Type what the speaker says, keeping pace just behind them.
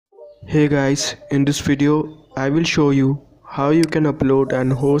Hey guys, in this video I will show you how you can upload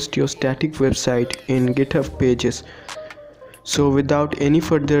and host your static website in GitHub pages. So without any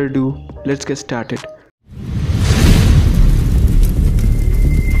further ado, let's get started.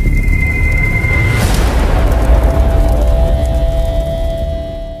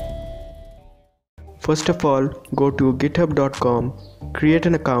 First of all, go to github.com, create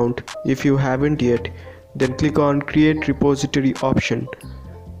an account if you haven't yet, then click on create repository option.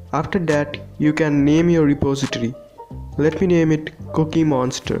 After that, you can name your repository. Let me name it Cookie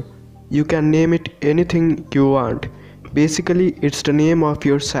Monster. You can name it anything you want. Basically, it's the name of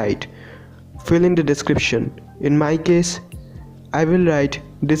your site. Fill in the description. In my case, I will write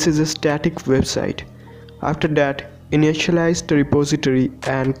this is a static website. After that, initialize the repository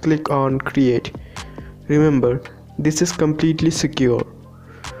and click on create. Remember, this is completely secure.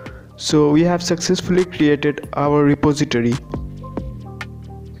 So we have successfully created our repository.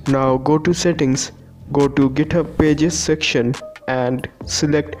 Now go to settings, go to GitHub pages section and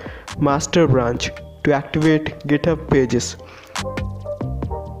select master branch to activate GitHub pages.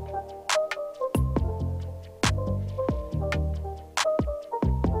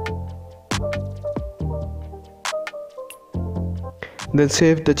 Then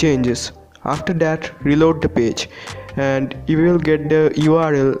save the changes. After that, reload the page and you will get the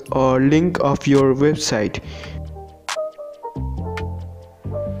URL or link of your website.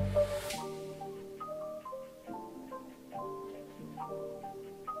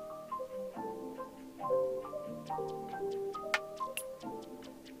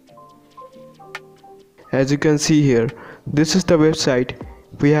 As you can see here, this is the website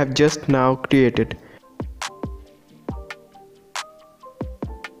we have just now created.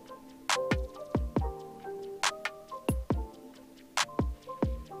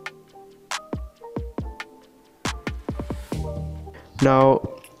 Now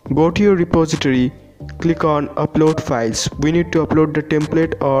go to your repository, click on upload files. We need to upload the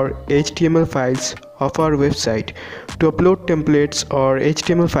template or HTML files of our website. To upload templates or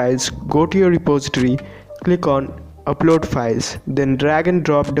HTML files, go to your repository, click on upload files, then drag and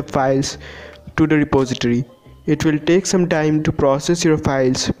drop the files to the repository. It will take some time to process your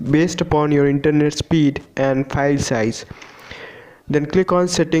files based upon your internet speed and file size. Then click on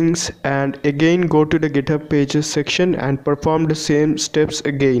settings and again go to the GitHub pages section and perform the same steps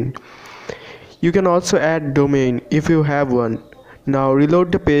again. You can also add domain if you have one. Now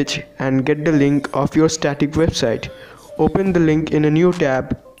reload the page and get the link of your static website. Open the link in a new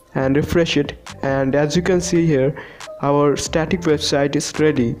tab and refresh it, and as you can see here, our static website is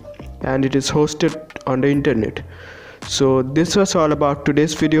ready and it is hosted on the internet. So this was all about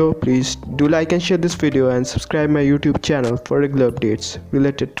today's video. Please do like and share this video and subscribe my YouTube channel for regular updates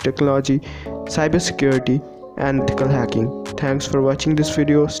related to technology, cybersecurity and ethical hacking. Thanks for watching this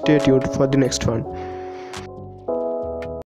video. Stay tuned for the next one.